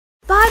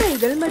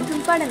பாடல்கள்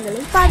மற்றும்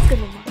படங்களை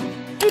பார்க்கணுமா?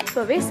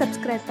 இப்பவே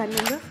சப்ஸ்கிரைப்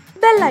பண்ணுங்க,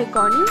 பெல்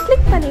ஐகானையும்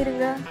கிளிக்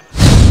பண்ணிருங்க.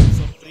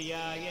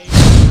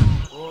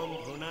 ஓம்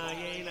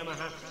குணாயை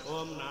நமஹ,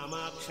 ஓம்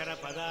நாமாக்ஷர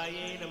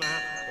பதாயை நமஹ,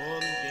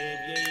 ஓம்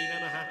தேவ்யை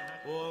நமஹ,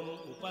 ஓம்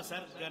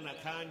உபசர்க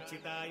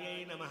நகாஞ்சிதாயை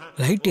நமஹ.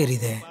 லைட்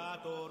எரியுதே,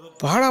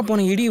 பாழா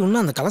போன இடி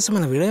இன்னும் அந்த கலசம்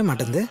மேல விழவே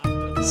மாட்டேங்குது.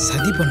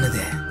 சதி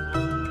பண்ணுதே.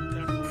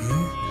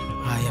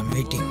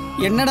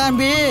 என்னடா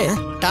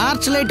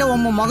டார்ச் லைட்டை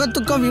உன்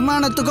முகத்துக்கும்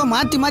விமானத்துக்கும்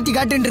மாத்தி மாத்தி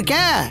காட்டுன்னு இருக்க.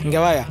 இங்க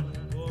வாயா.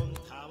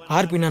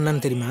 ஆர்பின்னா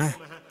என்னன்னு தெரியுமா?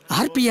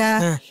 ஆர்பியா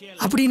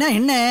அப்படின்னா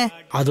என்ன?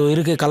 அது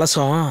இருக்கு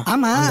கலசம்.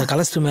 ஆமா, அந்த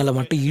கலசத்து மேல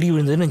மட்டும் இடி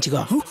விழுந்ததுன்னு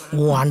வச்சுக்கோ,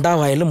 உன் அண்டா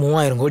வாயில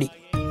 3000 கோடி.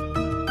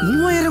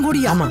 3000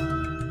 கோடி? ஆமா.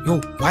 யோ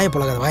வாய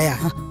பழகாத வாயா.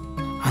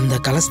 அந்த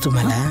கலசத்து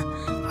மேல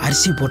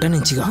அரிசி போட்டேன்னு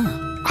வச்சுக்கோ,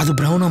 அது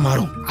பிரவுனா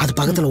மாறும். அது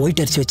பக்கத்துல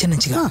ஒயிட் அரிசி வச்சேன்னு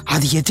வச்சுக்கோ,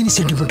 அது எத்தனை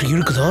சென்டிமீட்டர்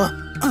இழுக்குதோ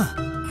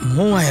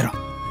 3000,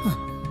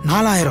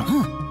 4000,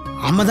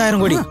 50,000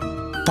 கோடி,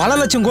 பல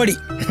லட்சம் கோடி.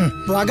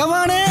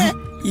 பகவானே,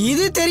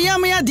 இது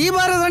தெரியாமையா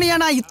தீபாராதனையா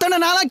நான் இத்தனை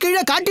நாளா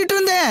கீழே காட்டிட்டு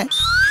இருந்தேன்.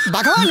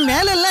 பகவான்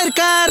மேல எல்லாம்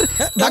இருக்கார்.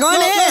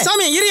 பகவானே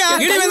சாமி இரியா,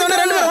 இடி வந்தோட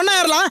ரெண்டு பேரும் ஒண்ணா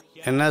ஏறலாம்.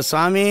 என்ன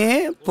சாமி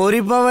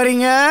பொறிப்பா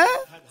வரீங்க?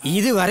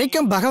 இது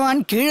வரைக்கும்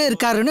பகவான் கீழே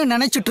இருக்காருன்னு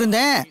நினைச்சிட்டு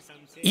இருந்தேன்.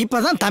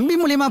 இப்பதான் தம்பி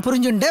மூலியமா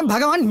புரிஞ்சுட்டேன்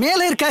பகவான் மேல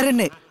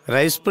இருக்காருன்னு.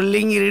 Rice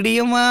pulling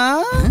ரெடியுமா?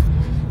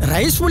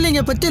 ரைஸ்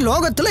புல்லிங்க பத்தி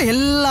லோகத்துல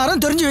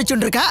எல்லாரும் தெரிஞ்சு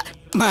வச்சுட்டு இருக்கா.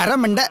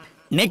 மரமண்ட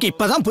இன்னைக்கு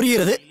இப்பதான்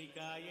புரியுறது.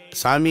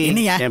 சாமி,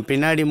 என்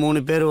பின்னாடி 3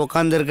 பேர்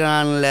உட்கார்ந்து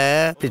இருக்கான்ல,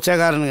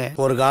 பிச்சைக்காரனுங்க.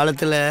 ஒரு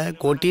காலத்துல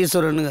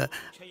கோட்டீஸ்வரனுங்க.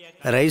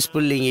 ரைஸ்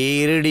புல்லிங்க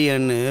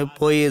இருடியன்னு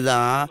போய்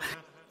தான்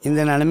இந்த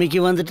நிலைமைக்கு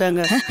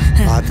வந்துட்டாங்க.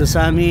 பார்த்து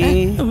சாமி.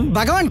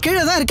 பகவான்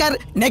கீழே தான் இருக்காரு.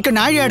 இன்னைக்கு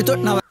நாழி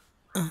எடுத்து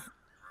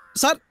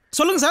சார்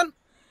சொல்லுங்க சார்.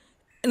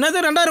 என்னது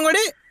 2000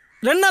 கோடி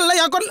 2 நாள்ல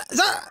யாக்கோல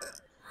சார்?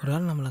 ஒரு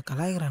ஆள் நம்மளை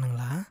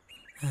கலாய்கிறானுங்களா?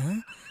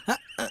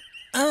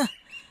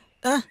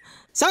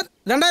 சார்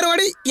 2000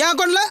 கோடி என்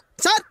அக்கௌண்ட்ல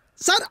சார்.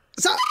 சார்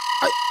சார்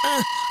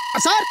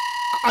சார்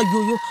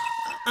ஐயோ.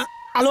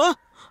 ஹலோ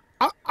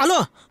ஹலோ,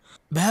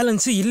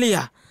 பேலன்ஸ்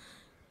இல்லையா?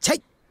 சை,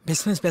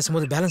 பிஸ்னஸ்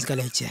பேசும்போது பேலன்ஸ்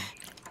காலி ஆயிடுச்சு.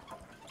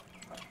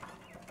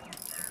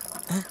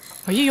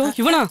 ஐயோ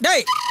இவனா?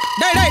 டேய்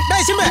டேய் டேய்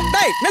டேய் சிம்பு,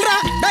 டேய் நில்றா.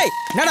 டேய்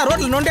என்னடா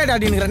ரோட்ல நோண்டேடா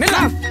அப்படிங்கற?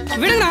 நில்றா.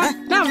 விடுங்கடா,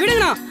 நான்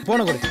விடுங்கடா.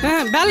 போன கொடு.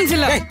 பேலன்ஸ்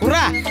இல்ல. டேய்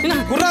குர்ரா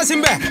குர்ரா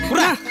சிம்பு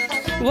குர்ரா.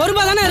 1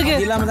 ரூபாய் தானே இருக்கு.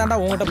 இல்லாம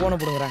தான்டா உன்கிட்ட போன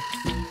புடுங்கறேன்.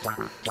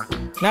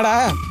 என்னடா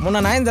முன்ன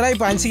 9 தடவை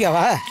இப்ப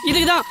 5காவா?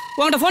 இதுக்கு தான்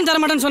உன்கிட்ட ஃபோன் தர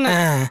மாட்டேன்னு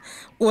சொன்னேன்.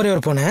 ஒரே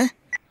ஒரு phone.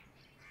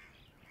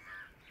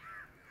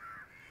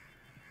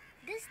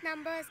 This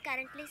number is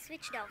currently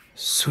switched off.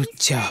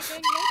 Switch off.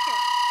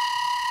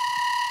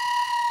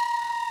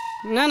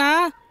 என்னண்ணா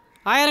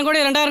 1000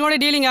 கோடி 2000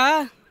 கோடி டீலிங்கா?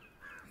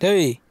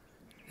 டேய்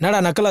என்னடா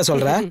நக்கலா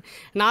சொல்ற?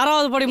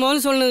 4வது படி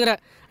முதல்ல சொல்லுங்கிற.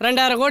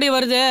 2000 கோடி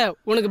வருது,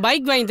 உனக்கு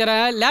பைக் வாங்கி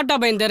தரேன்,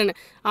 லேப்டாப் வாங்கி தரேன்னு.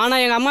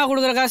 ஆனால் எங்கள் அம்மா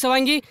கொடுக்குற காசை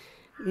வாங்கி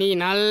நீ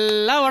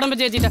நல்லா உடம்பு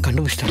தேய்ச்சிட்ட.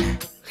 கண்டுபிடிச்சிட்டேன்.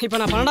 இப்போ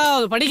நான்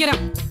 12வது படிக்கிறேன்,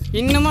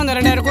 இன்னமும் அந்த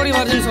 2000 கோடி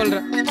வருதுன்னு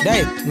சொல்கிறேன்.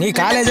 டேய் நீ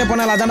காலேஜே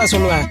போனாலும் அதான்டா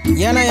சொல்லுவேன்.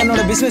 ஏன்னா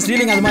என்னோட பிஸ்னஸ்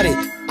டீலிங் அது மாதிரி.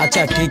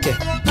 அச்சா டீக்கே.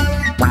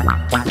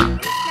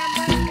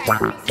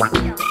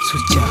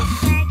 சுவிட்ச் ஆஃப்.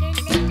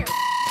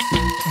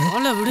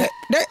 விடு.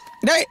 டேய்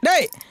டேய்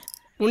டேய்,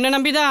 உன்னை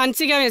நம்பி தான்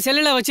அன்சிகா என்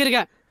செல்லில்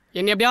வச்சிருக்கேன்.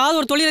 என்னை எப்படியாவது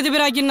ஒரு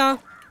தொழிலதிபர் ஆக்கினா.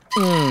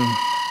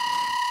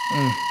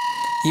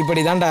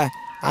 இப்படி தான்டா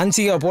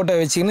அன்சிகா போட்டோ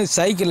வச்சுக்கின்னு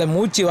சைக்கிளில்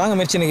மூச்சு வாங்க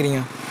முயற்சி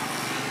நிற்கிறீங்க.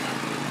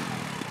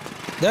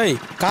 டேய்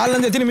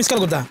காலிலேருந்து எத்தனை மிஸ்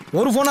கால் கொடுத்தா?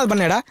 ஒரு ஃபோன் அது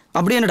பண்ணேடா.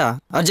 அப்படி என்னடா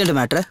அர்ஜென்ட்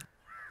மேட்ரு?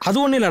 அது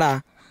ஒன்றும் இல்லைடா,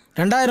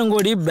 2000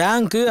 கோடி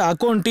பேங்க்கு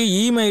அக்கௌண்ட்டு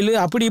இமெயில்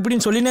அப்படி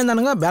இப்படின்னு சொல்லினே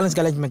இருந்தானுங்க. பேலன்ஸ்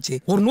காலேஜ் மச்சு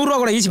ஒரு 100 ரூபா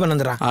கூட ஈஸி பண்ண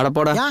வந்துடுறான்.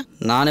 அடப்போடா,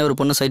 நானே ஒரு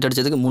பொண்ணு சைட்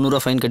அடிச்சதுக்கு 300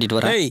 ரூபா ஃபைன் கட்டிட்டு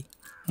வரேன். டேய்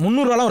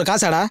 300 ரூபாலாம் ஒரு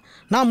காசாடா?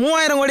 நான்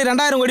 3000 கோடி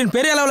 2000 கோடின்னு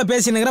பெரிய அளவில்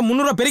பேசினுக்கிறேன்.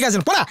 300 ரூபா பெரிய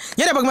காசு. போடா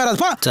ஏரியா பக்கம் மேலே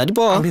போ. சரி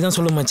போ. அப்படிதான்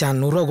சொல்லு மச்சான்.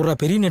 100 ரூபா குறா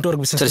பெரிய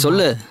நெட்வொர்க் பிசினஸ். சரி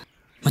சொல்லு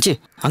மச்சி.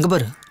 அங்கே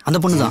பாரு, அந்த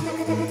பொண்ணு தான்.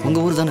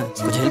 உங்கள் ஊர் தானே,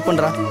 கொஞ்சம் ஹெல்ப்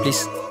பண்ணுறா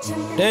ப்ளீஸ்.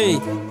 டேய்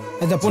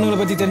இந்த பொண்ணுங்களை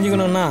பற்றி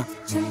தெரிஞ்சுக்கணும்னா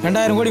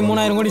 2000 கோடி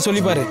 3000 கோடி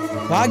சொல்லிப்பாரு.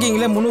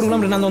 வாக்கிங்கில் 300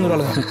 கிலோமீட்டர் நான்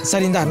வந்துடுவாங்க.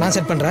 சரி இந்தா நான்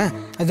செட் பண்ணுறேன்.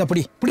 அது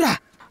அப்படி இப்படிடா.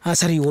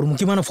 சரி ஒரு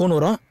முக்கியமான ஃபோன்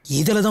வரும்,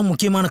 இதில் தான்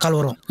முக்கியமான கால்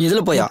வரும்.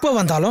 இதில் போய் எப்போ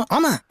வந்தாலும்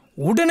ஆமாம்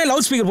உடனே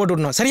லவுட் ஸ்பீக்கர் போட்டு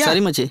விடணும். சரியா?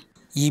 சரி மச்சி.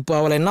 இப்போ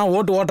அவளை என்ன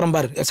ஓட்டுறேன்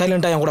பாரு.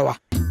 சைலண்டாக என் கூட வா.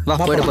 வா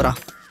போயிட்டு போகிறா.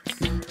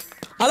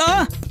 ஹலோ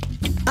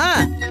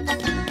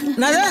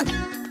என்னது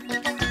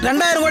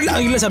 2000 கோடி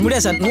இல்லை சார்,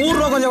 முடியாது சார். 100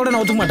 ரூபா கொஞ்சம் கூட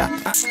நான் ஒத்துக்க மாட்டேன்.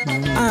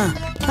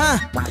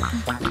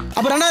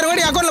 அப்போ 2000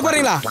 கோடி அக்கௌண்ட்டில்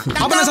போடுறீங்களா?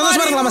 அப்போ நான்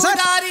சந்தோஷமா இருக்கலாமா சார்?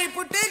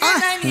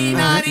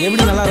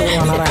 எப்படி நல்லா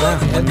இருக்கும்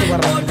எடுத்து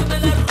போடுறேன்.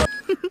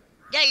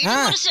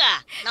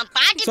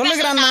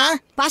 சொல்லுகிறான்னா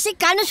பசி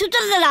கண்ணு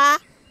சுத்துறதுடா.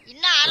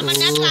 இன்னும் 1/2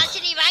 மணி நேரத்துல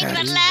ஆச்சு, நீ வாங்கி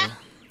வரல.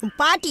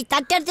 பாட்டி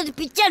தட்டு எடுத்துட்டு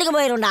பிச்சை எடுக்க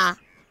போயிரும்டா.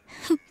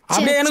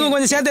 அப்படியே எனக்கு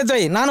கொஞ்சம் சேர்த்து எடுத்து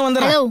வை, நானும்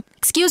வந்துடுறேன். ஹலோ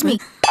எக்ஸ்கியூஸ் மீ,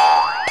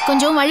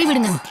 கொஞ்சம் வழி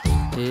விடுங்க.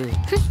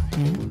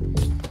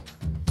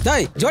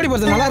 டேய் ஜோடி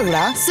போறது நல்லா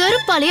இருக்குடா.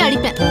 செருப்பாலே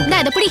அடிப்பேன்.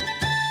 நான் இத பிடி.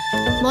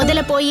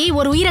 முதல்ல போய்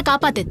ஒரு உயிரை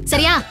காப்பாத்து.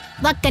 சரியா?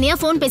 வக்கனியா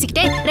ஃபோன்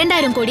பேசிக்கிட்டே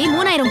 2000 கோடி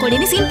 3000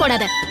 கோடின்னு சீன்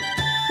போடாத.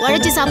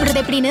 உழைச்சு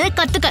சாப்பிடுறது எப்படின்னு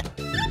கத்துக்க.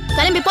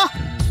 கிளம்பி போ.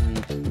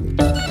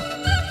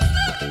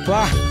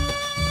 வா.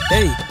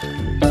 டேய்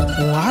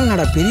ஆள்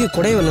நடா பெரிய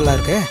குடைவெல்லாம்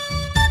இருக்கு.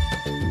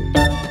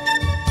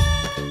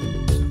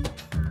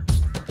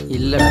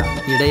 இல்லடா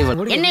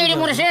இடைவெளி. என்ன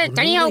இடிமுரசு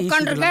தனியா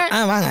உட்கார்ந்துருக்க?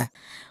 வாங்க.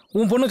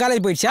 உன் பொண்ணு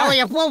காலேஜ் போயிடுச்சா? அவ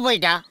எப்போ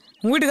போயிட்டா?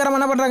 உங்க வீட்டுக்காரமா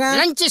என்ன பண்றாங்க?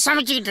 லஞ்ச்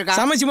சமைச்சிட்டு இருக்கா.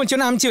 சமைச்சு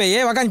முடிச்சோன்னா அமுச்சு வை,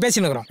 உட்காந்து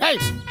பேசிட்டு இருக்கிறோம். ஏய்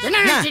என்ன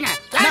நினைச்சீங்க?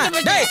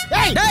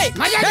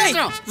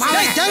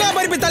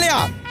 பருப்பி தலையா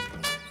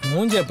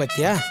மூஞ்ச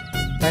பத்தியா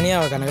தனியா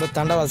உட்காந்துக்கிற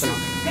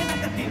தண்டவாசனம்.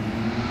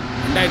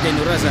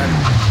 2500 ரூபா சார்.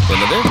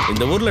 என்னது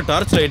இந்த ஊர்ல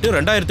டார்ச் லைட்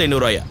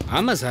 2500 ரூபாயா?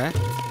 ஆமா சார்.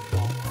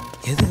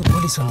 எதுக்கு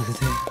போலீஸ்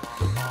வந்துக்குது?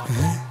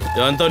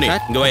 அந்தோனி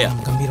இங்க வாயா.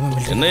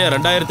 என்னையா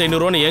 2500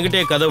 ரூபான்னு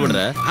என்கிட்டயே கதை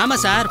விடுற? ஆமா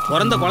சார்,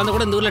 பிறந்த குழந்தை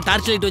கூட இந்த ஊர்ல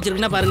டார்ச் லைட்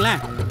வச்சிருக்குன்னா பாருங்களேன்.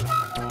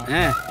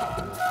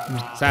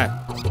 சார்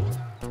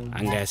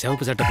அங்க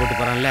சிவப்பு சட்டை போட்டு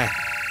போறான்ல,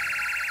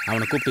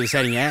 அவனை கூப்பிட்டு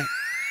விசாரிங்க,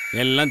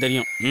 எல்லாம்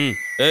தெரியும்.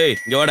 ஏய்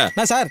இங்க வாடா.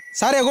 நான் சார்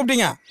சாரையா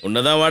கூப்பிட்டீங்க?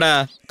 உன்னதான் வாடா.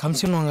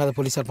 கமிஷன் வாங்காத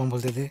போலீஸார்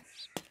போகும்போது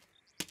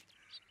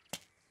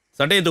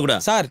சட்டையை தூக்குடா.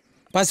 சார்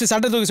ஃபர்ஸ்ட்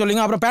சட்டை தூக்கி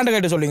சொல்லுங்க, அப்புறம் பேண்ட்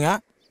கட்ட சொல்லுங்க.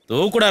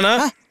 தூக்குடானா?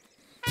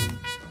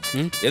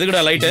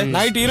 எதுக்குடா லைட்டு?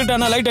 நைட்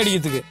இருட்டானா லைட்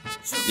அடிக்கிறதுக்கு.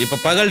 இப்ப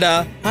பகல்டா.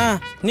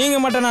 நீங்க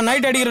மட்டும் நான்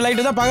நைட் அடிக்கிற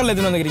லைட்டு தான் பகல்ல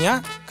எடுத்துட்டு வந்துக்கிறீங்க.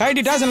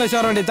 கைட்டி ஸ்டேஷன்ல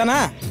ஷோர் வேண்டியது தானே?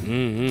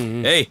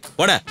 ஏய்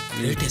போடா.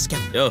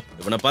 யோ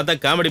இவனை பார்த்தா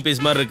காமெடி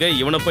பீஸ் மாதிரி இருக்கு,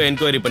 இவனை போய்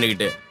என்கொயரி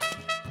பண்ணிக்கிட்டு.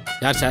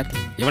 யார் சார்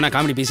இவனா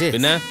காமெடி பீஸு?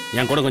 என்ன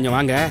என் கூட கொஞ்சம்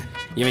வாங்க,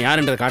 இவன்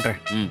யாருன்றதை காட்டுறேன்.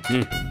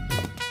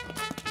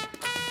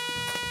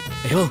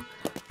 ஐயோ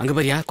அங்க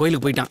பாரியா,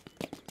 கோயிலுக்கு போயிட்டான்.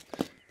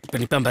 இப்ப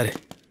நிப்பான் பாரு.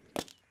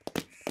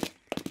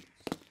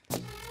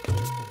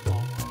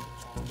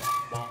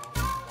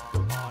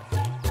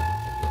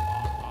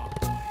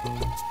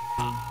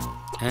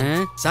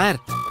 சார்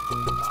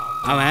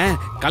அவன்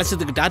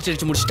கலசத்துக்கு டார்ச்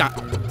அடிச்சு முடிச்சிட்டான்.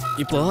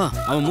 இப்போ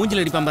அவன்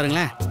மூஞ்சில் அடிப்பான்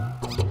பாருங்களேன்.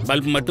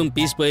 பல்ப் மட்டும்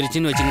பீஸ்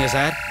போயிருச்சுன்னு வச்சுங்க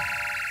சார்,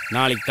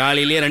 நாளைக்கு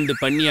காலையிலே 2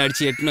 பண்ணி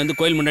அடிச்சு எட்டுன்னு வந்து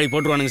கோயில் முன்னாடி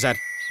போட்டுருவானுங்க சார்.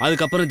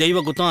 அதுக்கப்புறம் தெய்வ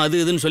குத்தம் அது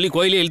இதுன்னு சொல்லி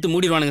கோயிலே இழுத்து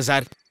மூடிடுவானுங்க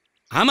சார்.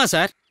 ஆமா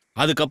சார்,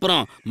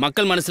 அதுக்கப்புறம்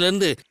மக்கள் மனசுல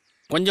இருந்து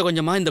கொஞ்சம்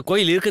கொஞ்சமா இந்த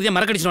கோயில் இருக்கிறதே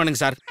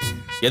மறக்கடிச்சிடுவானுங்க சார்.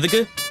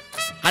 எதுக்கு?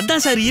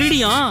 அதான் சார்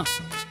இருடியும்.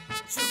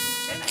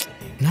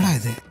 என்னடா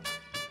இது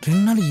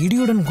 2 நாள்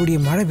இடியுடன் கூடிய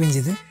மழை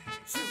பெஞ்சது,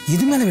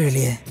 இது மேல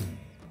விழலையே.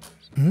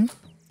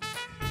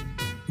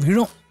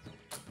 விழும்.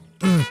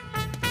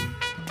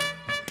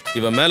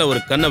 இவன் மேல ஒரு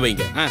கண்ணை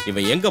வைங்க.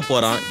 இவன் எங்க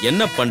போறான்,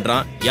 என்ன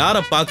பண்றான், யார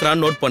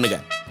பாக்குறான்னு நோட் பண்ணுங்க.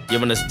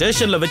 இவனை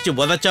ஸ்டேஷன்ல வச்சு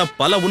உதைச்சா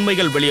பல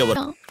உண்மைகள் வெளியே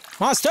வரும்.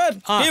 மாஸ்டர்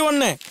நீ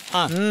ஒண்ணு.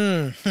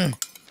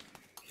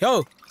 யோ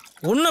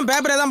இன்னும்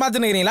பேப்பரே தான்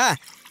பார்த்துன்னு இருக்கிறீங்களா?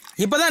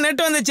 இப்பதான்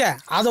நெட் வந்துச்சு,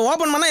 அதை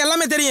ஓபன் பண்ணா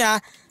எல்லாமே தெரியும்.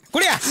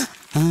 குடியா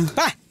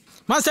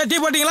மாஸ்டர் டீ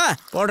போட்டீங்களா?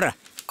 போடுறேன்.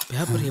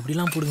 பேப்பர்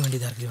எப்படிலாம் போடுங்க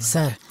வேண்டியதா இருக்கு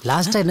சார்.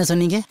 லாஸ்டா என்ன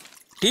சொன்னீங்க?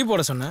 டீ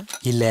போட சொன்னேன்.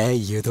 இல்ல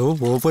ஏதோ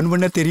ஓபன்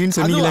பண்ண தெரியும்னு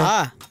சொன்னீங்களா?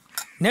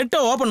 நெட்டை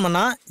ஓபன்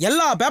பண்ணா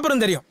எல்லா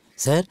பேப்பரும் தெரியும்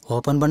சார்.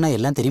 ஓபன் பண்ணா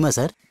எல்லாம் தெரியுமா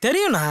சார்?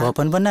 தெரியும்ண்ணா.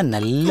 ஓபன் பண்ணா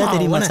நல்லா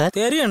தெரியுமா சார்?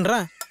 தெரியும்ன்றா.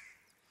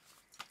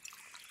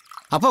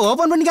 அப்ப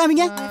ஓபன் பண்ணி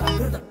காமிங்க.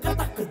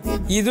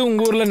 இது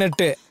உங்க ஊர்ல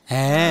நெட்டு,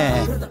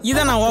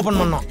 இத நான்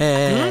ஓபன் பண்ணோம்.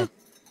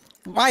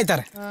 வாய்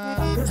தர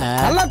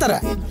நல்லா தர.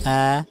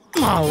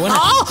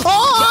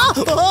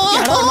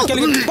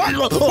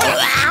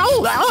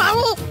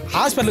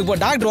 ஹாஸ்பிட்டலுக்கு போ,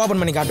 டாக்டர்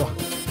ஓபன் பண்ணி காட்டுவோம்.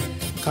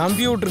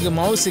 கம்ப்யூட்டருக்கு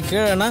மவுஸ்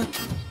கீழேனா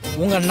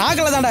உங்க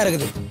நாக்கில தாண்டா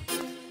இருக்குது.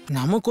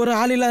 நமக்கு ஒரு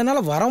ஆள் இல்லாதனால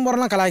வரம்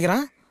வரலாம்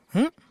கலாய்க்கிறான்.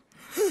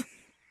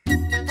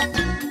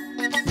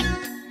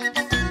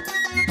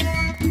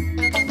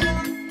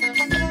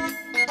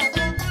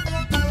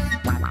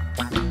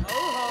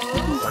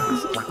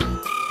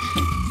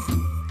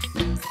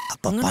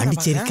 அப்ப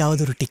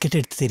பாண்டிச்சேரிக்காவது ஒரு டிக்கெட்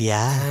எடுத்து தெரியா?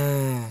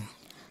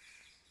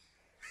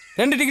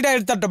 2 டிக்கெட்டா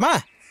எடுத்து தட்டுமா?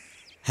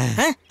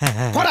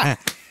 போடா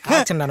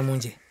ஆச்சண்டான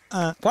மூஞ்சி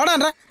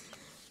போடான்ற.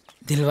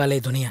 दिलवाले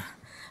दुनिया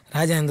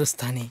राजा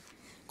हिंदुस्तानी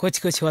कुछ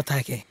कुछ होता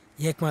है कि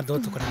एक मार दो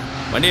टुकड़ा.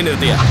 வண்டியை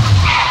நிறுத்தியா?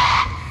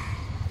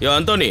 யோ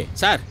அந்தோனி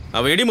சார்,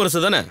 அவன் இடி முரசு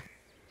தானே?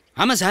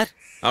 ஆமா சார்.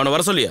 அவனை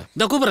வர சொல்லியா?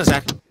 இதோ கூப்பிடுறேன்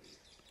சார்.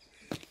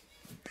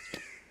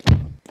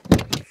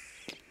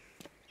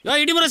 யோ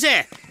இடி முரசே,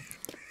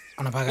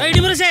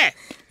 இடி முரசே.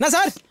 என்ன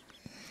சார்?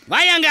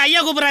 வாயா, அங்க ஐயா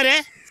கூப்பிடுறாரு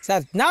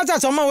சார். நான்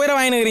சார் சும்மா உயிரை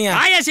வாங்கினுக்கிறீங்க.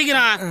 வாயா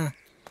சீக்கிரம்.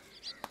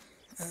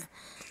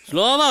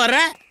 ஸ்லோவா வர்ற,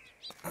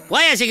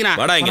 வாயா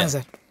சீக்கிரம். வாடா இங்க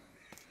சார்.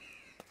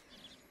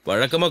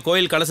 வழக்கமா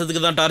கோயில்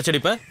கலசத்துக்கு தான் டார்ச்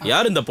அடிப்ப.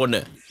 யார் இந்த பொண்ணு?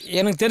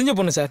 எனக்கு தெரிஞ்ச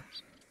பொண்ணு சார்.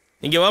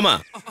 இங்க வாமா.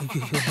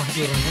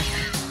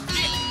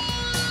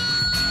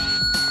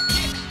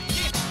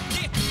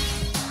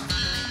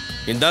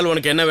 இந்த ஆள்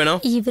உனக்கு என்ன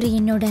வேணும்? இவர்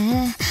என்னோட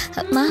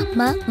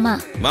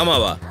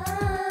மாமாவா?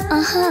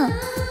 ஆஹா,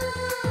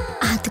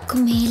 அதுக்கு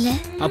மேல.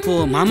 அப்போ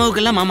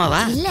மாமாவுக்கெல்லாம்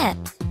மாமாவா? இல்ல,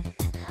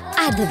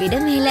 அதை விட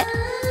மேல.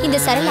 இந்த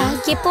சரளா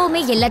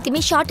எப்பவுமே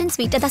எல்லாத்தையுமே ஷார்ட் அண்ட்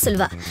ஸ்வீட்டா தான்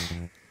சொல்வா.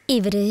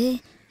 இவரு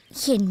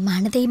என்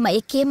மனதை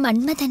மயக்கிய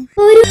மன்மதன்.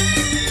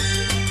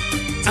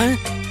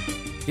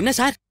 என்ன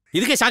சார்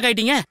இதுக்கே ஷாக்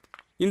ஆயிட்டீங்க?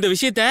 இந்த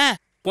விஷயத்த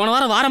போன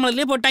வாரம்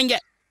வாரமலர்லயே போட்டாங்க.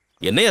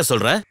 என்னையா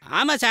சொல்ற?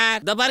 ஆமா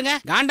சார், இத பாருங்க.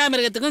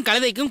 காண்டாமிருகத்துக்கும்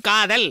கழுதைக்கும்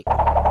காதல்.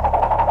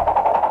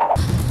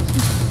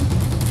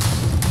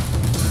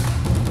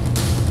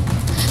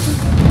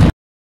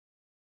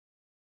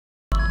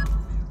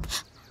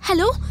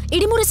 ஹலோ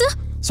இடிமுரசு,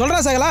 சொல்றா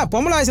சகலா,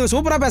 பொம்பளை வயசுல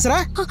சூப்பரா பேசுற.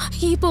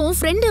 இப்போ உன்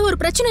ஃப்ரெண்ட் ஒரு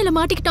பிரச்சனையில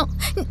மாட்டிக்கிட்டான்.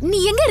 நீ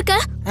எங்க இருக்க?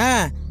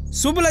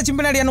 சுப்புலட்சுமி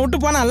பின்னாடி என்ன விட்டு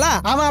போனான்ல,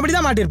 அவன்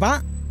அப்படிதான் மாட்டிருப்பான்.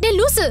 டேய்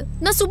லூசு,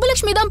 நான்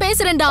சுப்புலட்சுமி தான்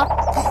பேசுறேன்டா.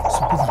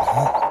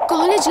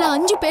 காலேஜ்ல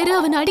 5 பேர்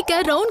அவன்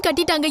அடிக்க ரவுண்ட்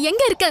கட்டிட்டாங்க.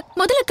 எங்க இருக்க?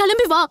 முதல்ல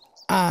கிளம்பி வா.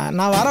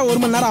 நான் வர 1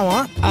 மணி நேரம்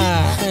ஆகும்.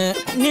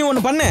 நீ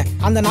ஒன்று பண்ணு,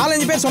 அந்த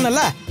 4-5 பேர்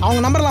சொன்னல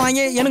அவங்க நம்பர்லாம்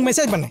வாங்கி எனக்கு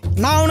மெசேஜ் பண்ணு.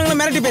 நான் அவனுங்களை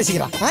மிரட்டி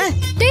பேசிக்கிறேன்.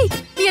 டேய்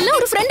நீ எல்லாம்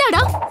ஒரு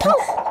ஃப்ரெண்டாடா?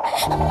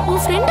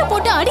 உன் ஃப்ரெண்ட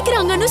போட்டு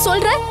அடிக்கிறாங்கன்னு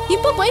சொல்ற,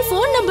 இப்போ போய்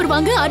ஃபோன் நம்பர்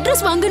வாங்கு,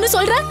 அட்ரஸ் வாங்குன்னு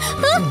சொல்ற.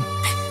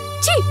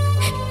 சீ,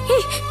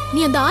 நீ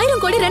அந்த 1000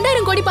 கோடி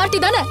 2000 கோடி பார்ட்டி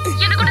தானே?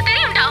 எனக்கு ஒன்னு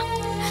தெரியும்டா.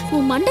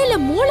 உன் மண்டையில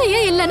மூளையே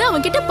இல்லைன்னா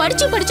அவன் கிட்ட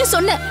படிச்சு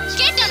சொன்ன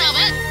கேட்டானா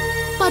அவன்?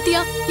 பாத்தியா,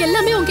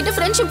 எல்லாமே உன்கிட்ட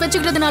ஃப்ரெண்ட்ஷிப்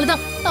வச்சுக்கிறதுனால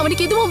தான்.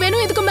 அவனுக்கு இதுவும்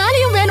வேணும், இதுக்கு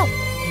மேலேயும் வேணும்.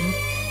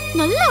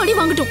 நல்லா அடி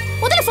வாங்கட்டும்.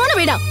 முதல்ல போனை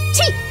வைடா.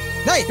 சீ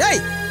டேய்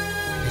டேய்,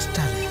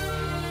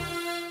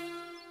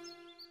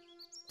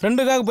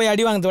 ஃப்ரெண்டுக்காக போய்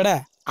அடி வாங்கறத விட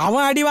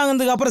அவன் அடி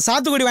வாங்கினதுக்கு அப்புறம்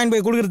சாத்துக்குடி வாங்கி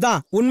போய் கொடுக்கறது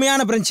தான்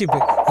உண்மையான ஃப்ரெண்ட்ஷிப்.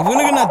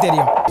 இவனுக்கு நான்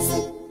தெரியும்.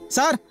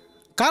 சார்,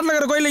 காட்டில்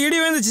இருக்கிற கோயிலில் இடி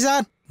விழுந்துச்சு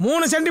சார்.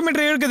 3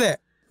 சென்டிமீட்டர் இருக்குது.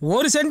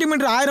 1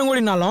 சென்டிமீட்டர் 1000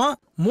 கோடினாலும்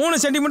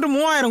 3 சென்டிமீட்டர்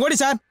 3000 கோடி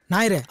சார்.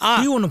 ஞாயிறு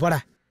டீ ஒன்று போட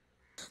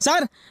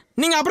சார்.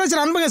 நீங்க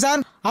அப்ரோச்சர் அனுப்புங்க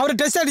சார். அவர்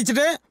டெஸ்ட்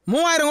அடிச்சுட்டு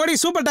 3000 கோடி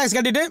சூப்பர் டாக்ஸ்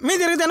கட்டிட்டு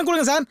மீதி இருக்குது எனக்கு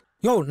கொடுங்க சார்.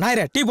 யோ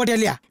ஞாயிறு டீ போட்டியா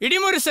இல்லையா?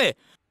 இடிமுரசு,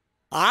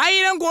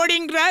 1000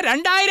 கோடிங்கிற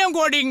 2000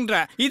 கோடிங்கிற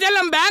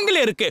இதெல்லாம் பேங்க்ல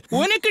இருக்கு.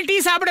 உனக்கு டீ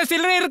சாப்பிட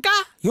சில்லறை இருக்கா?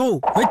 யோ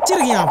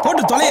வச்சிருக்கியா,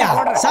 போட்டு தொலையா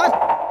சார்.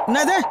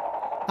 என்னது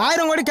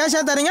 1000 கோடி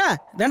கேஷா தரீங்க,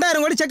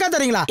 2000 கோடி செக்கா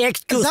தரீங்களா?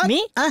 எக்ஸ்கியூஸ் மீ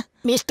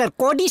மிஸ்டர்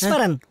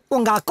கோடீஸ்வரன்,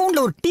 உங்க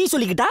அக்கவுண்ட்ல ஒரு டீ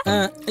சொல்லிக்கிட்டா?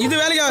 இது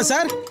வேலைக்கு ஆகாது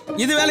சார்,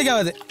 இது வேலைக்கு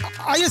ஆகாது.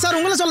 ஐயோ சார்,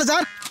 உங்களை சொல்ல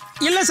சார்.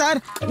 இல்ல சார்,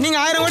 நீங்க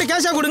 1000 கோடி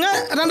கேஷா கொடுங்க,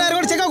 2000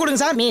 கோடி செக்கா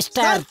கொடுங்க சார்.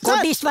 மிஸ்டர்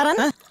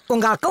கோடீஸ்வரன்,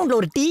 உங்க அக்கவுண்ட்ல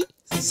ஒரு டீ.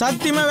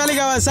 சத்தியமா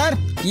வேலைக்கு ஆகாது சார்.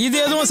 இது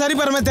எதுவும் சரி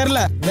பரமே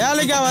தெரியல.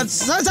 வேலைக்கு ஆகாது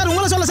சார். சார்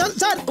உங்களை சொல்ல சார்.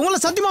 சார் உங்களை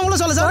சத்தியமா உங்களை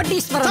சொல்ல சார்.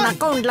 கோடீஸ்வரன்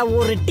அக்கவுண்ட்ல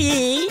ஒரு டீ.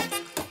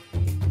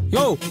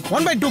 யோ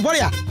 1/2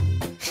 போறியா?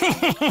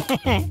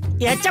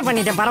 எச்ச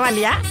பண்ணிட்டேன்,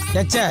 பரவாயில்லையா?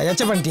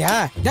 எச்ச பண்ணிட்டியா?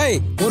 டேய்,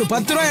 ஒரு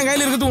 10 ரூபா என்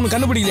கையில இருக்குது, உனக்கு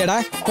கண்டுபிடிக்கலையாடா?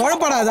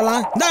 குழப்படா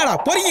இதெல்லாம். இந்தாடா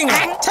பொறிக்கிங்க.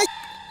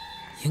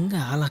 எங்க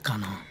ஆளா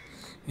காணோம்?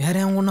 வேற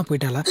அவங்க ஒண்ணா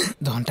போயிட்டாளா?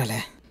 தோண்டால.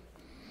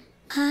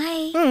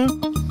 ஹாய்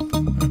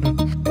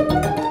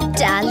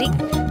டார்லிங்,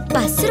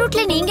 பஸ்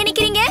ரூட்ல நீங்க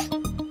நிக்கிறீங்க?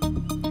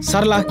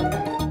 சரலா,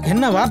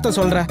 என்ன வார்த்தை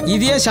சொல்ற?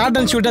 இதே ஷார்ட்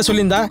அண்ட் ஸ்வீட்டா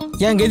சொல்லியிருந்தா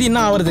என் கதி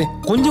என்ன ஆவறது?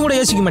 கொஞ்சம் கூட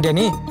யோசிக்க மாட்டியா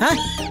நீ?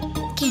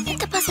 என்ன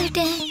தப்பா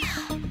சொல்லிட்டேன்?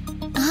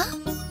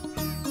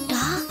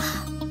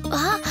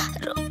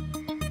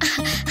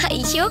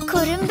 ஐயோ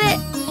குறும்பு.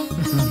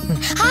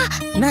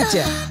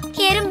 என்னாச்சு?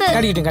 எறும்பு.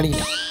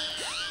 கடிக்கிட்டேன்.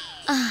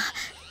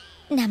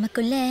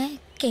 நமக்குள்ள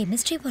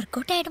கெமிஸ்ட்ரி ஒர்க்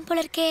அவுட் ஆயிடும்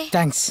போல இருக்கே.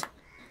 தேங்க்ஸ்.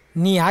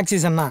 நீ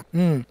ஆக்சிஜன்னா,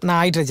 நான்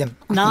ஹைட்ரஜன்.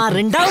 நான்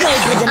 2வது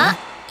ஹைட்ரஜன்.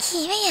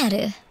 இவன்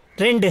யாரு?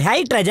 2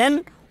 ஹைட்ரஜன்,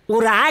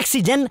 1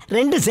 ஆக்சிஜன்,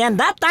 2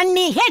 சேர்ந்தா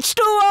தண்ணி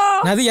H2O.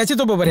 அது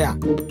எச்சத்து போறியா?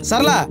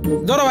 சரலா,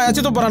 தூரம் வா,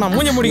 எச்சத்து போறா, நான்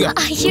மூஞ்ச முடியும்.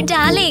 ஐயோ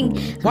டார்லிங்,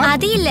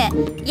 அது இல்ல,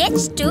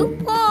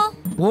 H2O.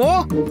 ஓ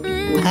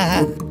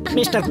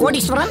மிஸ்டர்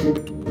கோடீஸ்வரன்,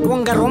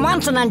 உங்க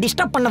ரொமான்ஸ் நான்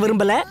டிஸ்டர்ப் பண்ண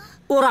விரும்பல.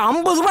 ஒரு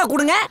 50 ரூபாய்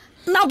கொடுங்க,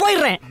 நான்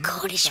போயிடுறேன்.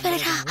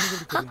 கோடீஸ்வரரா?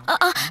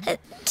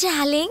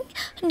 டார்லிங்,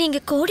 நீங்க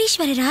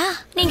கோடீஸ்வரரா?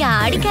 நீங்க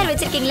ஆடி கார்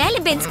வச்சிருக்கீங்களா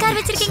இல்ல பென்ஸ் கார்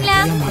வச்சிருக்கீங்களா?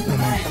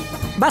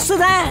 பஸ்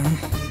தான்.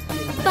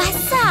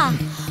 பஸ்ஸா?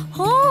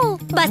 ஓ,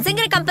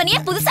 பஸ்ங்கிற கம்பெனியை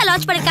புதுசா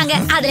லான்ச் பண்ணிருக்காங்க.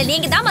 அதுல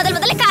நீங்க தான்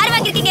முதல்ல கார்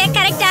வாங்கிருக்கீங்க,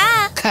 கரெக்ட்டா?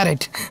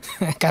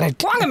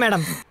 கரெக்ட். வாங்க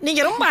மேடம்,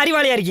 நீங்க ரொம்ப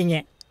அறிவாளியா இருக்கீங்க.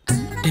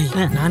 டேய்,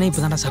 நானே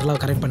இப்பதான்டா சரளாவை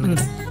கரெக்ட்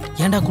பண்ணுங்க.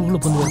 ஏன்டா குழுக்குள்ள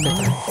பொந்து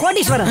வைக்கிறேன்?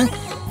 கோடீஸ்வரன்,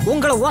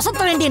 உங்களை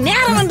ஒசத்த வேண்டிய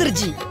நேரம்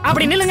வந்துருச்சு.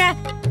 அப்படி நில்லுங்க,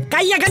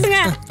 கைய கட்டுங்க,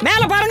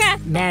 மேல பாருங்க.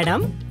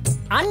 மேடம்,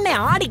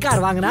 அண்ணன் ஆடி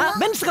கார் வாங்கினா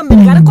பென்ஸ்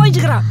கம்பெனிக்காரன்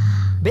கோயிச்சுக்கிறான்.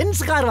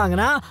 பென்ஸ் கார்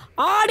வாங்கினா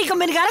ஆடி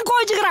கம்பெனிக்காரன்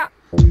கோயிச்சுக்கிறான்.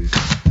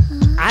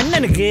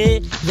 அண்ணனுக்கு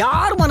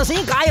யார்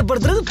மனசையும்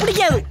காயப்படுத்துறது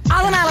பிடிக்காது.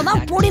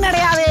 அதனாலதான் பொடி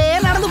நடையாவே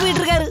நடந்து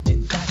போயிட்டு இருக்காரு.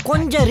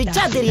 கொஞ்சம்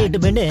ரிச்சா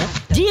தெரியட்டுமென்னு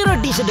 0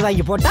 டிஷர்ட்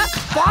வாங்கி போட்டா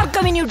park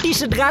avenue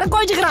டிஷர்ட்டுக்காரன்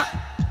கோயிச்சுக்கிறான்.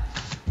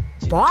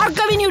 Park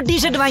avenue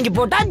T shirt வாங்கி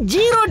போட்டா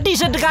 0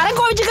 டிஷர்ட்டுக்காரன்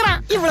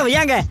கோவிச்சுக்கிறான். இவ்வளவு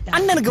ஏங்க,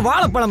 அண்ணனுக்கு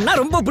வாழைப்பழம்னா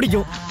ரொம்ப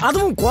பிடிக்கும்.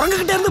 அதுவும்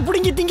குரங்குகிட்ட இருந்து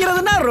பிடிங்கி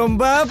திங்கிறதுனா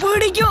ரொம்ப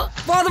பிடிக்கும்.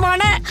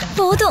 போதுமான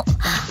போதும்.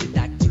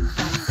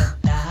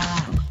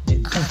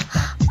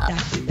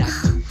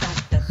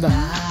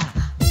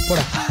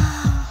 போடா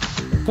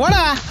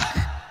போடா.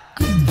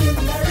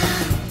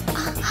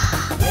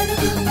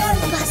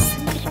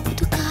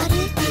 புது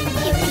காரு,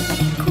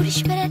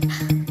 கோடீஸ்வரன்.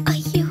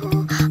 ஐயோ,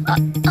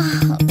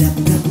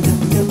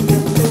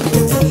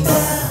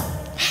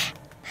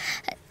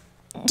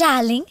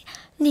 டார்லிங்,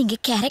 நீங்க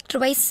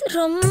கேரக்டர் வைஸ்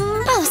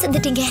ரொம்ப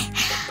அவசந்துட்டீங்க.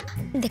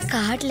 இந்த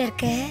கார்டுல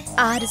இருக்க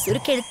 6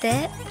 சுருக்கெழுத்த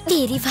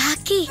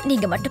விரிவாக்கி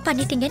நீங்க மட்டும்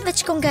பண்ணிட்டீங்கன்னு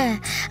வச்சுக்கோங்க.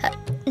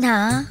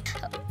 நான்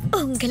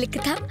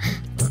உங்களுக்கு தான்.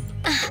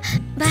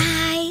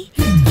 பாய்.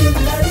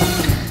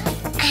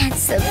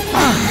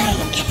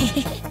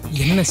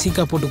 என்ன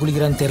சீக்கா போட்டு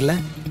குளிக்கிறான்னு தெரியல.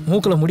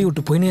 மூக்குல முடி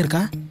விட்டு போயினே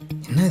இருக்கா.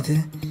 என்னது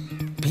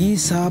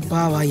பீசா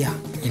பாவாயா?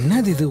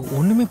 என்னது இது?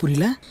 ஒண்ணுமே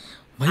புரியல.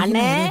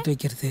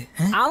 வைக்கிறது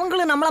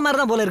அவங்களும் நம்மள மாதிரி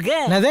தான் போல இருக்கு.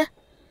 என்னது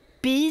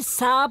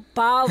பீஸா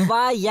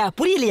பாவாயா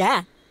புரியலையா?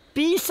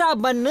 பீஸா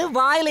பண்ணு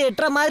வாயில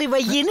எட்டுற மாதிரி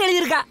வையின்னு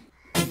எழுதியிருக்கா.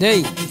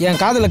 டேய் என்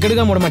காதுல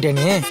கெடுக்காம விட மாட்டியா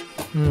நீ?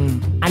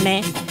 அண்ணே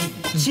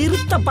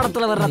சிறுத்த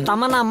படத்துல வர்ற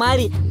தமனா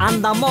மாதிரி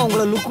அந்த அம்மா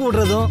உங்களை லுக்கு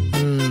விடுறதும்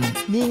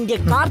நீங்க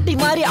காட்டி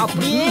மாதிரி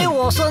அப்படியே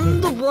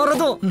ஒசந்து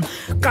போறதும்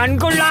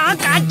கண்கொள்ளா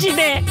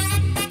காட்சிட்டே.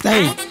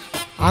 டேய்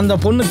அந்த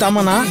பொண்ணு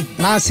தமனா,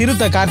 நான்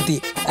சிறுத்தை கார்த்தி,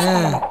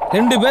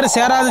 2 பேரும்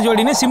சேராத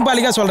ஜோடின்னு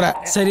சிம்பாலிக்கா சொல்ற.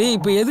 சரி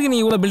இப்போ எதுக்கு நீ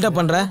இவ்வளவு பில்டப்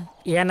பண்ற?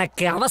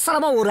 எனக்கு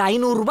அவசரமா ஒரு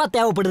 500 ரூபாய்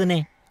தேவைப்படுதுனே.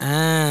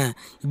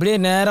 இப்படியே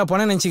நேரா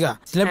போன நினைச்சிக்கா,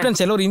 லெஃப்ட் ஹேண்ட்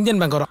சைடுல ஒரு இந்தியன்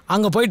பேங்க் வரும்.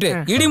 அங்க போயிட்டு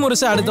இடி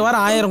முருசு அடுத்த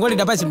வாரம் 1000 கோடி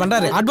டெபாசிட்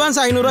பண்றாரு,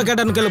 அட்வான்ஸ் 500 ரூபாய்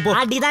கேட்டேன்னு கேளு போ.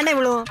 அடிதானே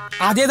விழும்.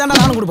 அதே தானே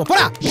நானும் கொடுப்போம்.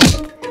 போடா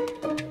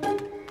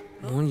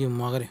மூஞ்சி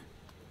மகரே,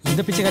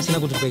 இந்த பிச்சை காட்சி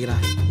என்ன கொடுத்து போய்க்கிறா?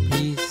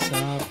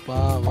 பீஸா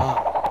பாவா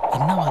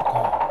என்னவா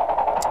இருக்கும்?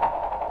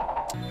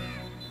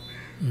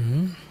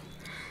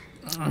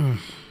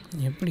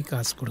 எப்படி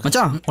காசு கொடு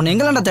மச்சான்? உன்னை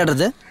எங்கெல்லாம்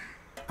தேடுறது?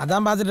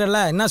 அதான் பார்த்துட்டல,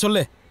 என்ன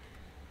சொல்லு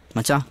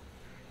மச்சான்.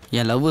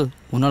 என் லவ்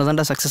உன்னால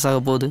தான்டா சக்ஸஸ் ஆக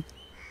போகுது.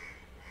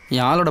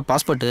 என் ஆளோட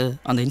பாஸ்போர்ட்டு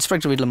அந்த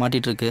இன்ஸ்பெக்டர் வீட்டில்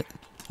மாட்டிகிட்டு இருக்கு.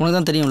 உனக்கு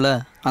தான் தெரியும்ல,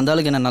 அந்த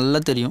ஆளுக்கு என்ன நல்லா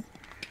தெரியும்.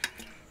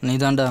 நீ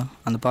தான்டா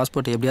அந்த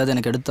பாஸ்போர்ட் எப்படியாவது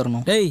எனக்கு எடுத்து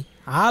தரணும். டேய்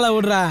ஆளை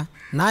விடுறா,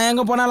 நான்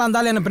எங்கே போனாலும் அந்த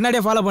ஆள் என்னை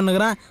பின்னாடியே ஃபாலோ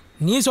பண்ணுகிறேன்.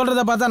 நீ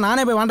சொல்கிறத பார்த்தா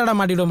நானே போய் வாண்டடா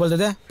மாட்டிவிடும்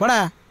போகுது. போடா.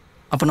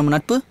 அப்போ நம்ம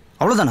நட்பு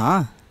அவ்வளோதானா?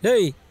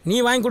 டேய் நீ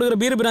வாங்கி கொடுக்குற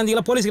பீர்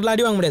பிராந்திகளை போலீஸ்கிட்ட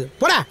அடி வாங்க முடியாது.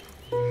 போடா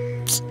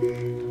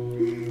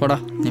போடா.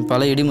 நீ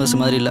பல இடி முரசு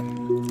மாதிரி இல்லை,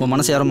 உன்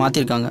மனசை யாரும்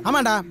மாற்றிருக்காங்க.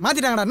 ஆமாண்டா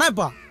மாற்றிட்டாங்கடா. நான்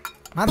இப்போ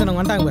மாற்றினவங்க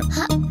வந்துட்டாங்க பாரு.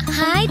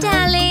 Hi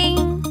darling.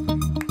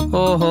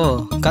 ஓஹோ,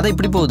 கதை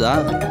இப்படி போகுதா?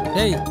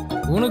 டேய்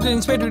உனக்கு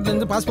இன்ஸ்பெக்டர்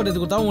வீட்டிலேருந்து பாஸ்போர்ட்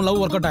எடுத்து கொடுத்தா உன்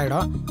லவ் ஒர்க் அவுட்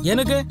ஆகிடும்.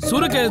 எனக்கு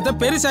சுருக்கு எழுத்த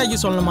பெருசாக்கி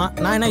சொல்லணுமா?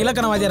 நான் என்ன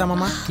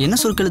இலக்கணவாதியாராமாமா? என்ன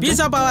சுருக்கு எழுத்து?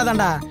 பீஸா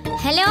பாவாதான்டா.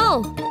 ஹலோ,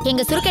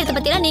 எங்க சுருக்கெழுத்த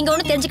பத்திலாம் நீங்க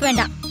ஒன்றும் தெரிஞ்சுக்க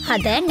வேண்டாம்,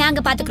 அதை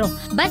நாங்க பாத்துக்கிறோம்.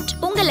 பட்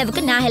உங்க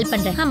லவ்வுக்கு நான் ஹெல்ப்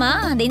பண்றேன். ஆமா,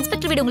 அந்த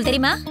இன்ஸ்பெக்டர் வீடு உங்களுக்கு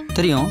தெரியுமா?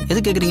 தெரியும்.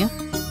 எது கேக்குறீங்க?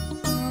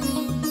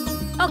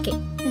 ஓகே,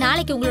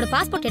 நாளைக்கு உங்களோட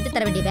பாஸ்போர்ட் எடுத்து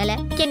தர வேண்டிய வேலை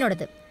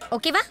என்னோடது.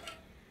 ஓகேவா?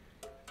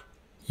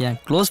 என்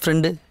க்ளோஸ்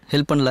ஃப்ரெண்டு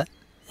ஹெல்ப் பண்ணல,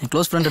 என்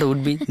க்ளோஸ் ஃப்ரெண்டோட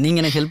உட்பி நீங்க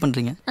எனக்கு ஹெல்ப்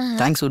பண்றீங்க.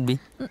 Thanks உட்பி.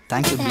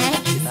 Thanks உட்பி.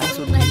 Thanks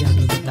உட்பி.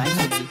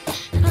 Thanks உட்பி.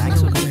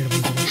 Thanks உட்பி.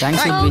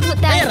 Thanks உட்பி.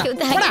 Thank you,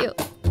 thank you.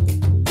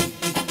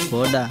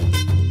 போடா.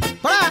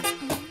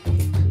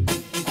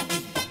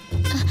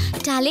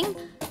 டார்லிங்,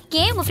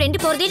 ஏன் உங்க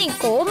ஃப்ரெண்ட் போறதே நீங்க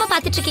கோவமா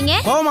பாத்துட்டு இருக்கீங்க?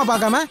 கோவமா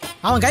பார்க்காம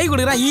அவன் கை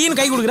கொடுக்குறான், ஈன்னு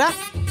கை கொடுக்குறா.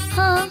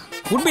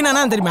 உட்பினா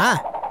என்ன தெரியுமா?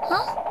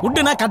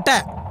 உட்டுனா கட்டை,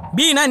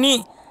 பீனா நீ.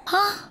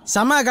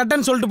 சம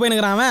கட்டன்னு சொல்லிட்டு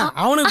போயினுக்கிறான் அவன்,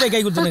 அவனுக்கு போய்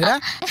கை கொடுத்துனுக்குறா.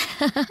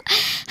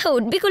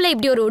 உட்பிக்குள்ள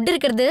இப்படி ஒரு உட்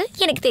இருக்கிறது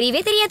எனக்கு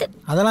தெரியவே தெரியாது.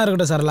 அதெல்லாம்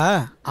இருக்கட்டும் சரளா,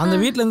 அந்த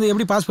வீட்ல இருந்து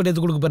எப்படி பாஸ்போர்ட்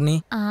எடுத்து கொடுக்க போற நீ?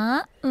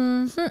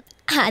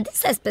 அது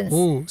சஸ்பென்ஸ்.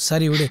 ஓ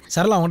சரி விடு.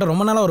 சரளா உன்கிட்ட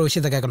ரொம்ப நாளா ஒரு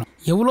விஷயத்த கேட்கணும்.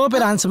 எவ்வளோ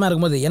பேர் ஆன்சமா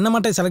இருக்கும்போது என்ன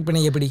மட்டும் செலக்ட்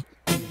பண்ணி எப்படி?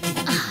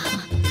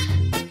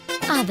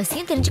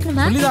 அவசியம்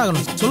தெரிஞ்சுக்கணுமா?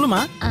 சொல்லிதாகணும்,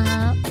 சொல்லுமா.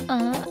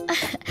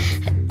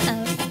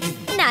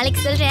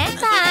 நாளைக்கு சொல்றேன்.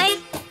 பாய்.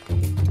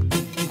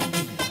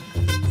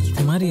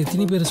 இது மாதிரி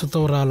எத்தனை பேர் சுத்த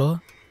வர்றாளோ?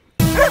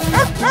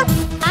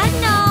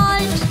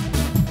 Arnold,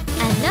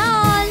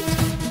 Arnold,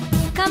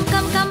 come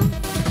come come,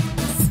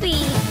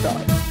 sweet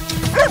பாய்.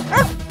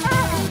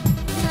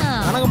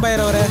 வணக்கம்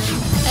பைரவரே.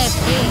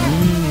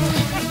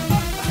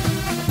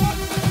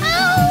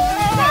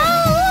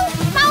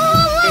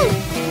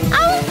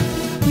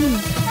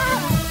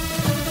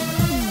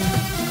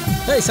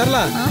 ஏய் சரளா,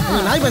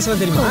 உனக்கு நாய்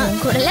பேசலாம் தெரியுமா?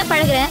 கூடல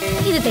பழகுறேன்,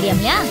 இது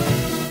தெரியாமலையா?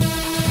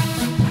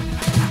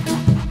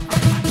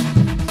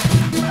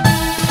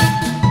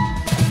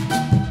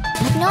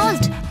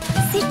 Arnold,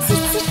 sit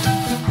sit sit.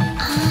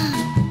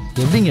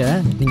 எப்படிங்க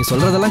நீங்க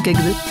சொல்றதெல்லாம்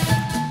கேக்குது?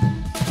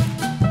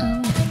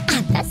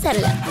 அதான்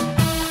சரளா.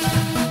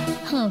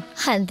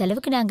 அந்த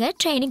அளவுக்கு நாங்க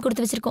ட்ரைனிங்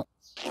கொடுத்து வச்சிருக்கோம்.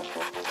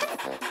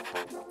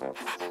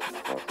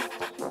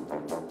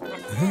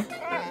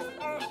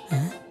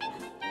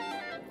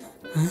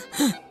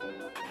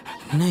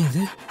 என்ன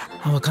இது?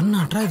 அவ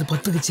கண்ணாட்டா இது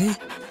பத்துக்குச்சு.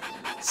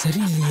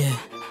 சரியில்லையே.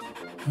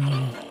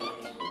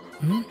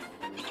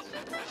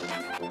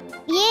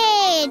 ஏ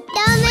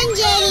டாம் அண்ட்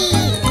ஜெரி,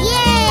 ஏ.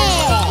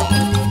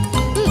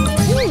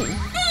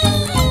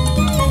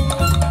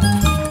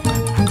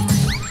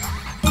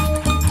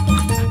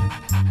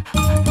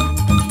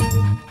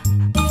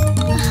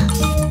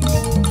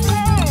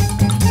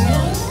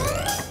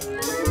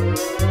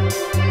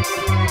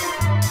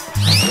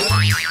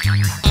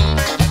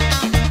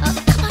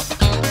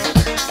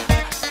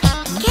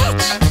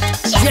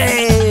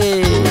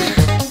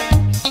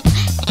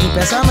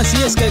 பேசாம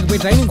சிஎஸ்கேக்கு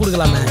போய் ட்ரைனிங்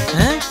கொடுக்கலாமே.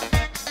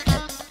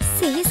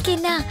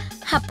 சிஎஸ்கேனா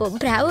அப்போ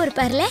பிராவோ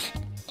இருப்பார்ல?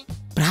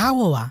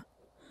 பிராவோவா?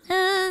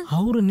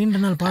 அவரு நீண்ட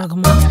நாள்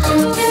பழக்கமா.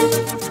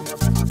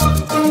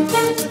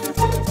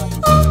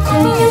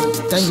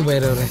 தேங்க்யூ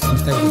பைரவரே.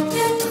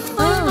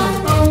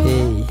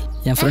 ஏய்,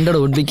 என் ஃப்ரெண்டோட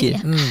உட்பிக்கு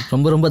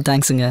ரொம்ப ரொம்ப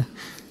தேங்க்ஸுங்க.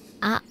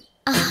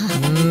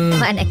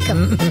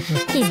 வணக்கம்.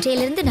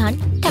 இன்றையிலிருந்து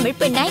நான் தமிழ்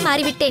பெண்ணாய்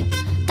மாறிவிட்டேன்.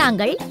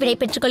 தாங்கள் விடை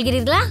பெற்றுக்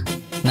கொள்கிறீர்களா?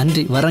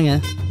 நன்றி, வரேங்க.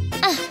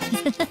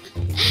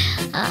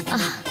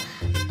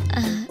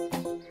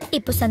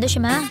 இப்போ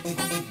சந்தோஷமா?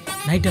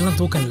 நைட் எல்லாம்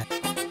தூக்கம் இல்லை.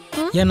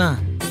 ஏன்னா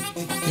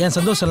என்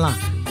சந்தோஷம்லாம்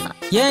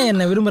ஏன்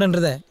என்ன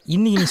விரும்புறன்றத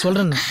இன்னைக்கு நீ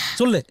சொல்றேன்னு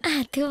சொல்லு.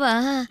 அதுவா,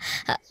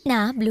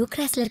 நான் ப்ளூ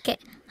கிராஸ்ல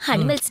இருக்கேன்.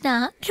 அனிமல்ஸ்னா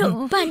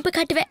ரொம்ப அன்பு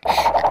காட்டுவேன்.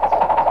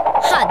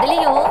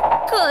 அதுலயும்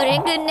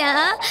குரங்குன்னா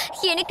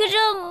எனக்கு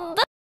ரொம்ப.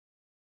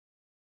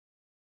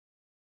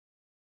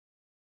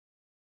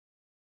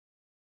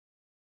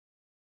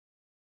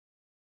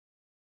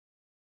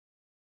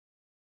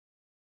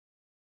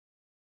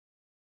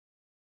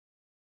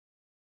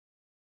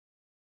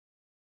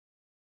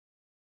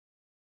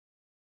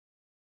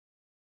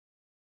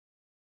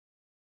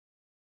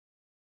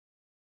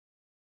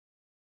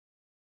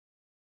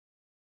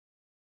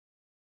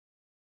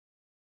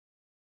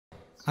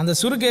 அந்த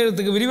சுருக்கு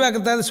எழுத்துக்கு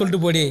விரிவாக்கத்தான்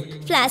சொல்லிட்டு போடி.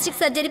 பிளாஸ்டிக்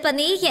சர்ஜரி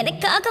பண்ணி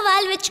எனக்காக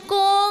வால்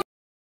வச்சுக்கோ.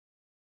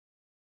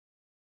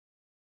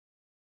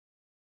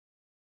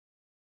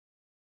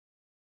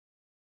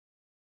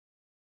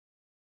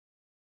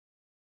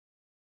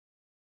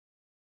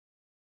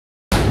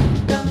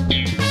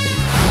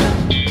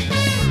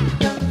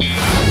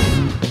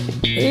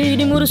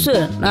 இடி முருசு,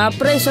 நான்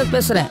அப்ரைசர்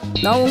பேசுறேன்.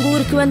 நான் உங்க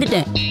ஊருக்கு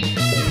வந்துட்டேன்.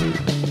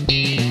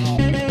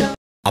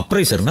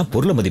 அப்ரைசர்னா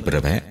பொருளை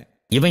மதிப்பிடுறவன்.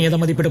 இவன் எதை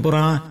மதிப்பிட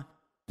போறான்?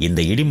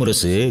 இந்த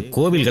இடிமுரசு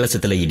கோவில்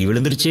கலசத்துல இடி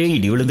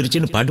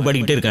விழுந்துருச்சுன்னு பாட்டு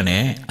பாடிக்கிட்டே இருக்கானே,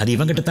 அது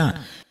இவங்கிட்ட தான்.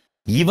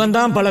 இவன்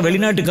தான் பல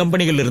வெளிநாட்டு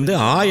கம்பெனிகள் இருந்து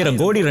 1000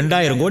 கோடி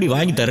 2000 கோடி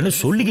வாங்கி தரேன்னு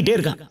சொல்லிக்கிட்டே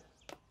இருக்கான்.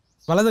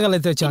 வலது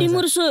காலத்தை வச்சு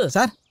இடிமுரசு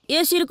சார்.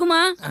 ஏசி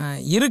இருக்குமா?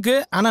 இருக்கு,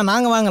 ஆனா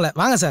நாங்க வாங்கல.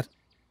 வாங்க சார்.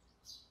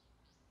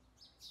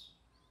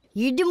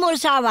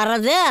 இடிமுரசா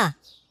வர்றது?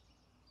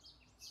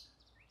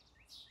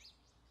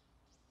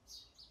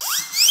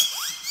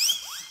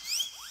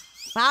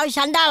 பாவி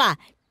சண்டாளா,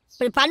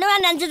 இப்படி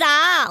பண்ணுவேன்னு நினச்சிதா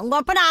உங்கள்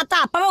அப்பா அத்தா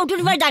அப்பவே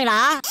விட்டுட்டு போயிட்டாங்களா?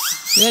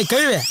 ஏய்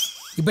கழுவே,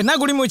 இப்போ என்ன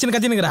குடிமை வச்சுன்னு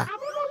கத்தினுக்குறா?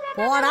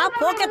 போடா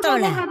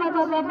போக்கத்தவன.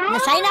 இந்த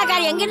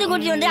சைனாக்காரி எங்கிருந்து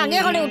கூட்டிட்டு வந்து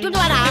அங்கேயே கொண்டு விட்டுட்டு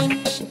வரா.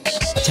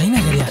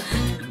 சைனாக்காரியா?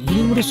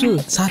 Idimurasu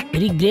sir,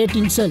 very great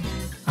insult.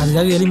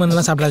 அதுக்காக எலி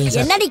மருந்துலாம் சாப்பிடாதீங்க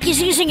சார். என்னடி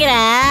கிசு கிசுங்கிற?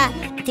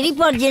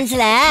 3/4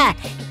 ஜீன்ஸ்ல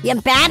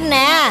என்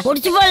பேரனை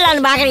முடிச்சு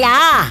போடலான்னு பாக்குறியா?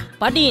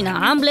 பாட்டி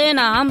நான்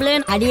ஆம்பளே.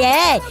 அடியே,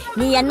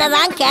 நீ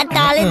என்னதான்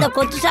கேட்டாலும் இந்த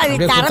கொத்து சாவி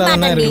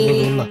தரமாட்டேன்டி.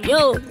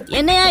 யோ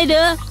என்னையா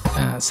இது?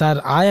 சார்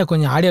ஆயா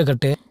கொஞ்சம் ஆடியோ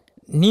கட்டு.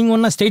 நீங்க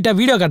ஒன்னா ஸ்ட்ரைட்டா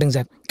வீடியோ காட்டுங்க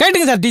சார்.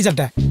 கேட்டுங்க சார் டீ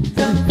ஷர்ட்டை.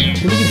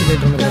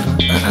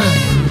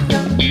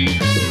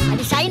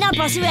 அது சைனா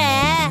பசுவே,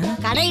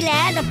 கடையில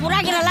இந்த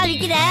புறாக்கள்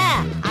விற்கிற,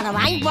 அதை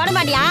வாங்கி போட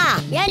மாட்டியா?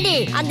 ஏண்டி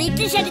அந்த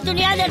இட்லி சட்டி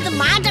துணியாவது எடுத்து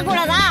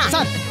மாட்டக்கூடாதா?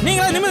 சார்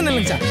நீங்களா நிமிர்ந்து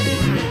நில்லுங்க சார்.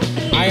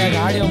 ஆயாக்கு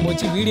ஆடியோ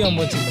போச்சு, வீடியோ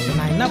போச்சு.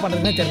 நான் என்ன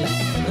பண்றதுன்னே தெரியல.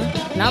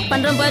 நான்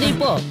பண்றேன் பாரு.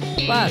 இப்போ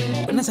பார்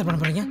என்ன சார் பண்ண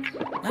போறீங்க?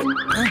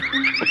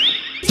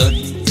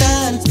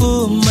 தொட்டால் பூ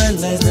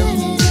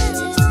மலரும்,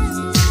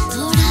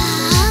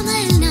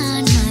 தொடாமல்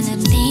நான்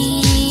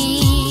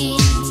மலர்ந்தேன்.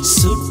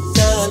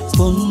 சுட்டால்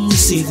பொன்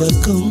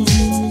சிவக்கும்,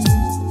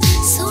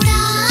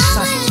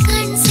 சுடாமல்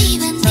கண்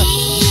சிவந்தேன்.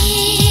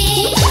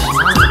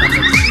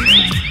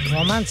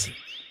 ரொமான்ஸ்.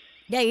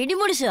 இடி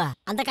முடிச்சு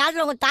அந்த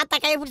காலத்துல உங்க தாத்தா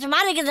கை பிடிச்ச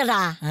மாதிரி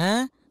இருக்குதுடா.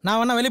 நான்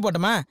வேணா வெளியே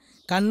போட்டோமா?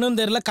 கண்ணும்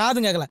தெரியல,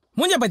 காதும் கேட்கல.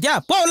 மூஞ்ச பத்தியா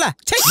போகல.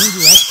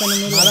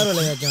 மலர்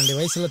விலை வைக்க வேண்டிய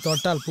வயசுல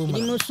தொட்டால் பூ.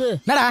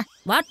 என்னடா?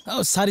 வாட்?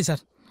 Sorry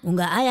sir.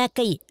 உங்க ஆயா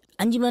கை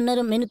 5 மணி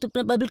நேரம் மெனு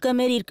துப்புன பபிள் கா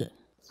மாரி இருக்கு.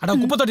 அட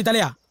குப்பை தொட்டி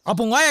தலையா?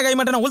 அப்போ உங்க ஆயா கை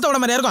மட்டும் நான் உளுத்த விட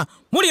மாதிரி இருக்கும்.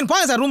 மூடின்னு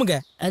போங்க சார் ரூமுக்கு.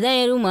 அதான்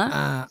என் ரூமா?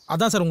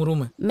 அதான் சார் உங்க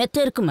ரூமு.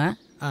 மெத்த இருக்குமா?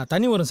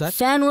 தண்ணி வரும் சார்.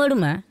 ஃபேன்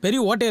ஓடுமா?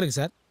 பெரிய ஓட்டே இருக்கு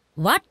சார்.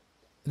 வாட்?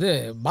 இது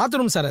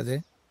பாத்ரூம் சார். அது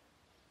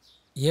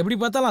எப்படி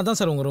பார்த்தாலும் அதான்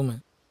சார் உங்க ரூமு.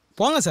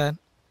 போங்க சார்.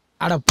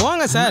 அட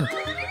போங்க சார்,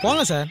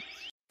 போங்க சார்.